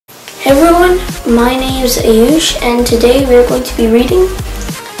Everyone, my name is Ayush and today we are going to be reading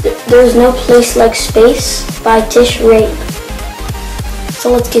There's No Place Like Space by Tish, Rabe.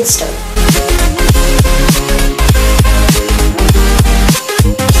 So let's get started.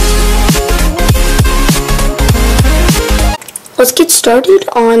 Let's get started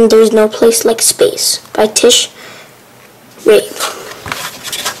on There's No Place Like Space by Tish, Rabe.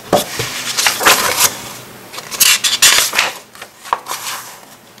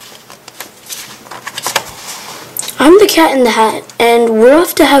 I'm the Cat in the Hat, and we're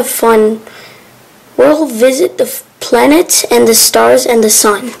off to have fun. We'll visit the planets and the stars and the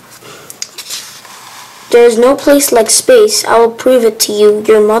sun. There is no place like space. I will prove it to you.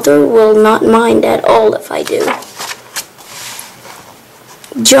 Your mother will not mind at all if I do.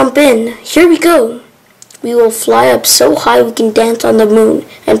 Jump in. Here we go. We will fly up so high we can dance on the moon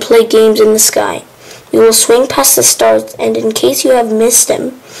and play games in the sky. We will swing past the stars, and in case you have missed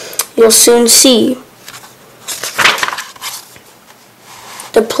them, you'll soon see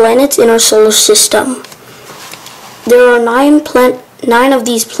the planets in our solar system. There are nine of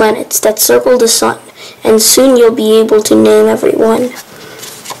these planets that circle the sun, and soon you'll be able to name every one.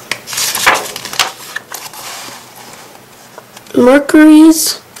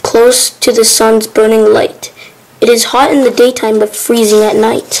 Mercury's close to the sun's burning light. It is hot in the daytime but freezing at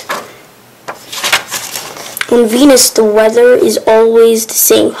night. On Venus, the weather is always the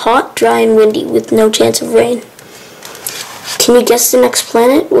same, hot, dry, and windy with no chance of rain. Can you guess the next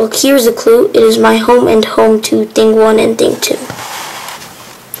planet? Well, here's a clue. It is my home and home to Thing 1 and Thing 2.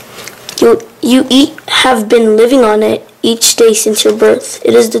 You have been living on it each day since your birth.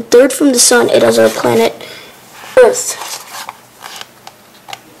 It is the third from the sun. It is our planet, Earth.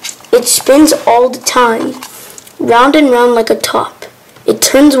 It spins all the time, round and round like a top. It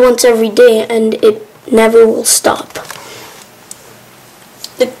turns once every day, and it never will stop.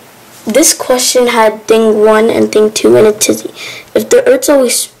 This question had Thing 1 and Thing 2 in a tizzy. If the Earth's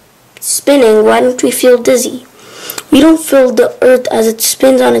always spinning, why don't we feel dizzy? We don't feel the Earth as it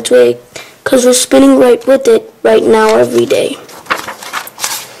spins on its way, because we're spinning right with it right now every day.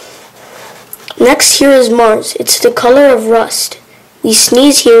 Next, here is Mars. It's the color of rust. We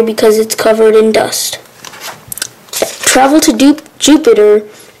sneeze here because it's covered in dust. Travel to Jupiter,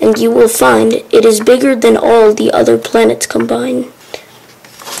 and you will find it is bigger than all the other planets combined.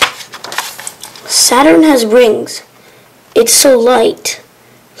 Saturn has rings. It's so light.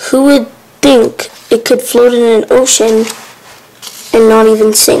 Who would think it could float in an ocean and not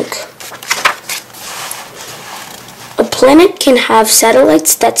even sink? A planet can have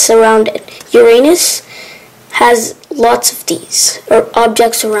satellites that surround it. Uranus has lots of these, or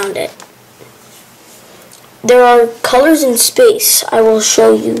objects around it. There are colors in space. I will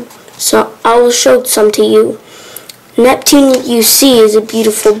show some to you. Neptune, you see, is a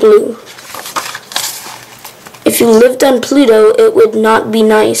beautiful blue. If you lived on Pluto, it would not be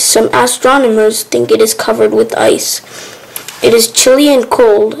nice. Some astronomers think it is covered with ice. It is chilly and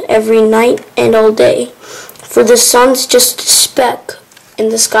cold every night and all day, for the sun's just a speck in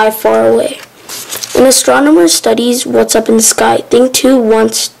the sky far away. An astronomer studies what's up in the sky. Thing 2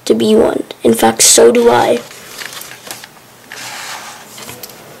 wants to be one. In fact, so do I.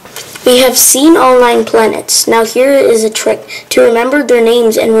 We have seen all 9 planets. Now here is a trick. To remember their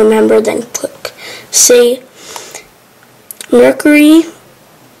names and remember, then click. Say Mercury,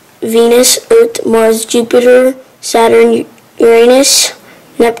 Venus, Earth, Mars, Jupiter, Saturn, Uranus,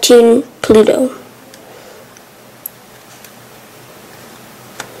 Neptune, Pluto.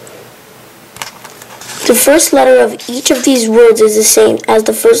 The first letter of each of these words is the same as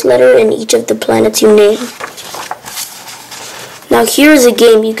the first letter in each of the planets you name. Now here is a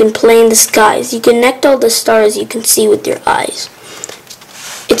game you can play in the skies. You connect all the stars you can see with your eyes.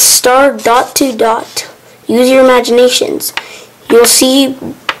 It's star dot to dot. Use your imaginations. You'll see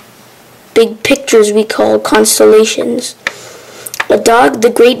big pictures we call constellations. A dog, the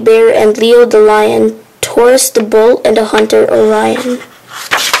great bear, and Leo the lion, Taurus the bull, and a hunter, Orion.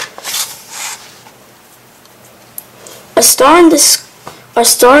 A star in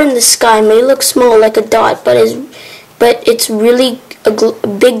the sky may look small like a dot, but it's really a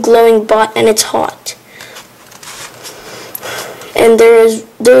big glowing spot, and it's hot. And there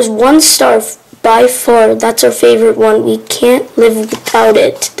is one star by far, that's our favorite one. We can't live without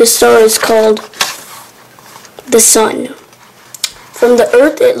it. The star is called the sun. From the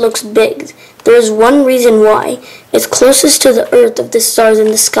Earth, it looks big. There is one reason why. It's closest to the Earth of the stars in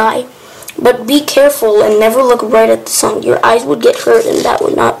the sky. But be careful and never look right at the sun. Your eyes would get hurt, and that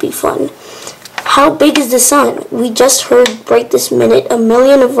would not be fun. How big is the sun? We just heard right this minute 1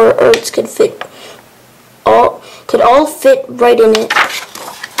 million of our Earths could all fit right in it.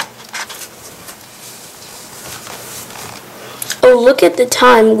 look at the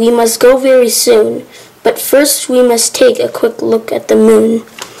time, we must go very soon. But first we must take a quick look at the moon.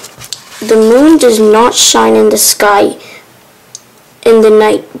 The moon does not shine in the sky in the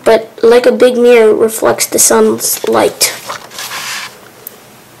night, but like a big mirror reflects the sun's light.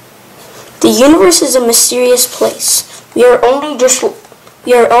 The universe is a mysterious place. We are only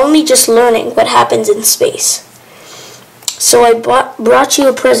just learning what happens in space. So I brought you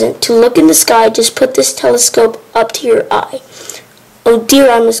a present. To look in the sky, just put this telescope up to your eye. Oh dear,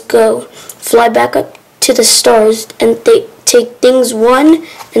 I must go. Fly back up to the stars and take things 1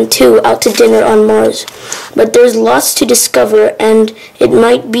 and 2 out to dinner on Mars. But there's lots to discover, and it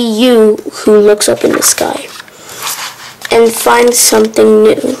might be you who looks up in the sky and finds something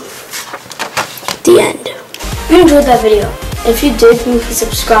new. The end. If you enjoyed that video, if you did, you can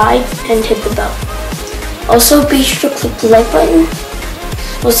subscribe and hit the bell. Also, be sure to click the like button.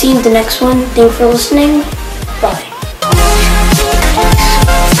 We'll see you in the next one. Thanks for listening.